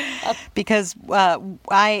podcast, because one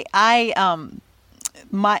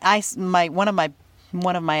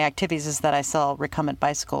of my activities is that I sell recumbent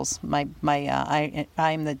bicycles. I'm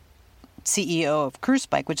the CEO of Cruise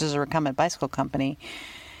Bike, which is a recumbent bicycle company,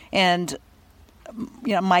 and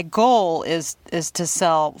my goal is to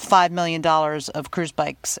sell $5 million of cruise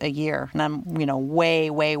bikes a year. And I'm, way,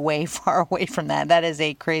 way, way far away from that. That is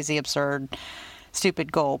a crazy, absurd,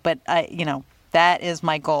 stupid goal. But that is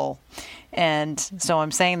my goal. And so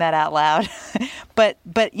I'm saying that out loud. but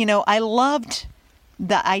I loved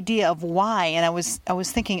the idea of why. And I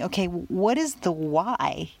was thinking, okay, what is the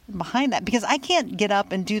why behind that? Because I can't get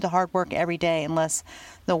up and do the hard work every day unless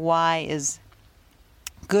the why is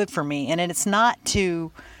good for me. And it's not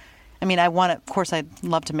of course I'd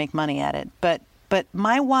love to make money at it, but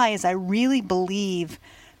my why is I really believe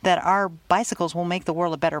that our bicycles will make the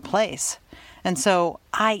world a better place. And so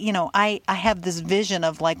I have this vision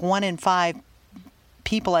of like 1 in 5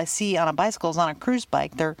 people I see on a bicycle is on a cruise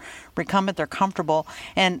bike. They're recumbent, they're comfortable,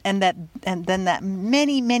 and then that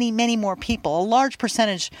many more people, a large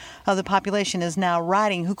percentage of the population is now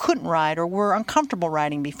riding who couldn't ride or were uncomfortable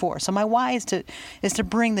riding before. So my why is to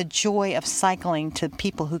bring the joy of cycling to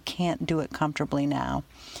people who can't do it comfortably now.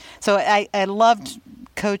 So I loved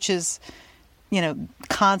Coach's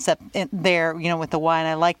concept there, with the why, and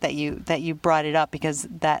I like that you brought it up because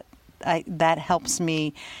that helps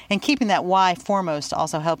me, and keeping that why foremost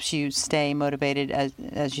also helps you stay motivated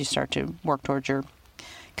as you start to work towards your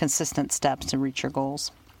consistent steps to reach your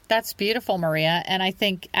goals. That's beautiful, Maria. And I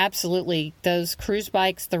think absolutely those cruise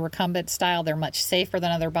bikes, the recumbent style, they're much safer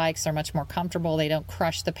than other bikes. They're much more comfortable. They don't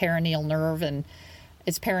crush the perineal nerve, and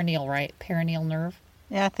it's perineal, right? Perineal nerve.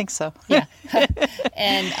 Yeah, I think so. Yeah.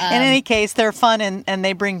 And in any case, they're fun and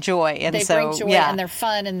they bring joy. And they bring joy, and they're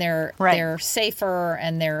fun, and they're safer,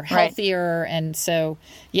 and they're healthier. Right. And so,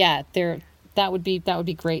 yeah, that would be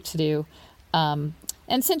great to do. And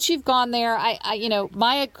since you've gone there, I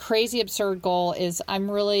my crazy absurd goal is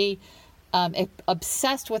I'm really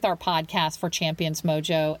obsessed with our podcast for Champions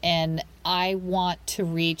Mojo, and I want to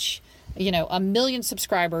reach 1 million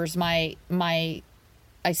subscribers.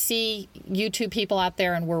 I see YouTube people out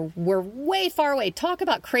there, and we're way far away. Talk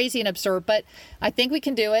about crazy and absurd, but I think we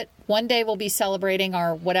can do it. One day we'll be celebrating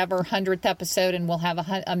our 100th episode, and we'll have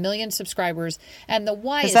 1 million subscribers. And the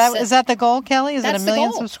why is that the goal, Kelly? Is it 1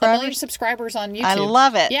 million subscribers? 1 million subscribers on YouTube. I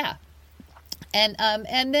love it. Yeah. And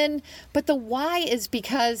then, but the why is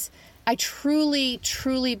because I truly,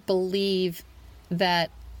 truly believe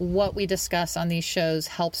that what we discuss on these shows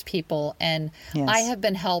helps people, and yes. I have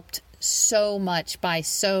been helped so much by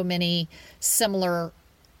so many similar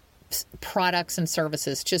products and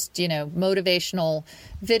services, just, motivational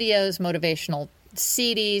videos, motivational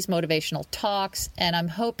CDs, motivational talks. And I'm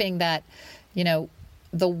hoping that,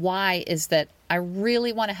 the why is that I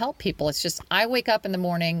really want to help people. It's just, I wake up in the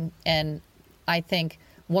morning and I think,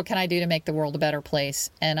 what can I do to make the world a better place?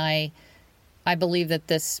 And I believe that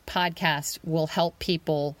this podcast will help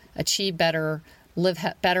people achieve better, live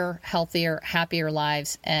better, healthier, happier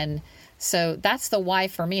lives. And so that's the why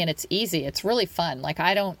for me. And it's easy. It's really fun. Like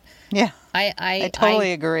I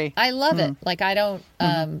totally agree. I love it. Like I don't,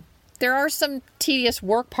 there are some tedious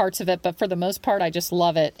work parts of it, but for the most part, I just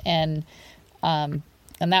love it. And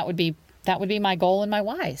that would be my goal and my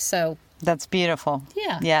why. So That's beautiful.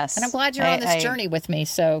 Yeah. Yes. And I'm glad you're on this journey with me.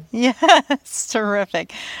 So yeah, it's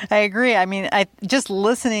terrific. I agree. I mean, just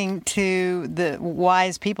listening to the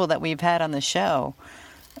wise people that we've had on the show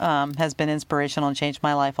has been inspirational and changed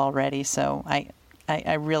my life already. So I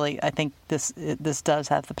think this does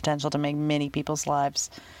have the potential to make many people's lives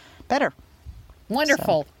better.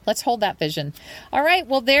 Wonderful. So. Let's hold that vision. All right.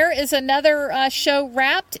 Well, there is another show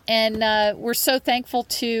wrapped, and we're so thankful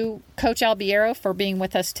to Coach Albiero for being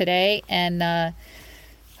with us today, and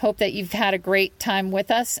hope that you've had a great time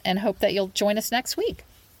with us, and hope that you'll join us next week.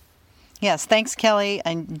 Yes. Thanks, Kelly.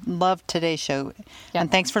 I loved today's show. Yep.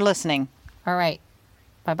 And thanks for listening. All right.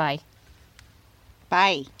 Bye-bye.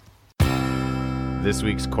 Bye. This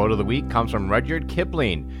week's quote of the week comes from Rudyard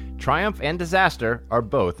Kipling. Triumph and disaster are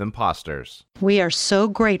both imposters. We are so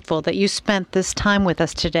grateful that you spent this time with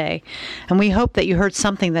us today, and we hope that you heard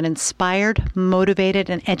something that inspired, motivated,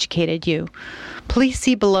 and educated you. Please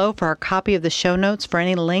see below for our copy of the show notes for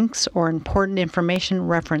any links or important information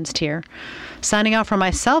referenced here. Signing off for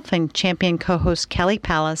myself and champion co-host Kelly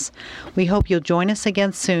Pallas, we hope you'll join us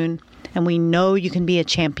again soon, and we know you can be a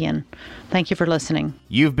champion. Thank you for listening.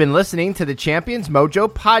 You've been listening to the Champions Mojo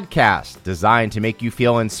podcast, designed to make you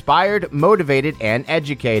feel inspired, motivated, and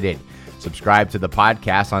educated. Subscribe to the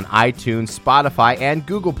podcast on iTunes, Spotify, and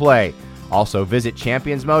Google Play. Also visit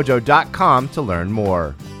championsmojo.com to learn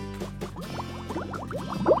more.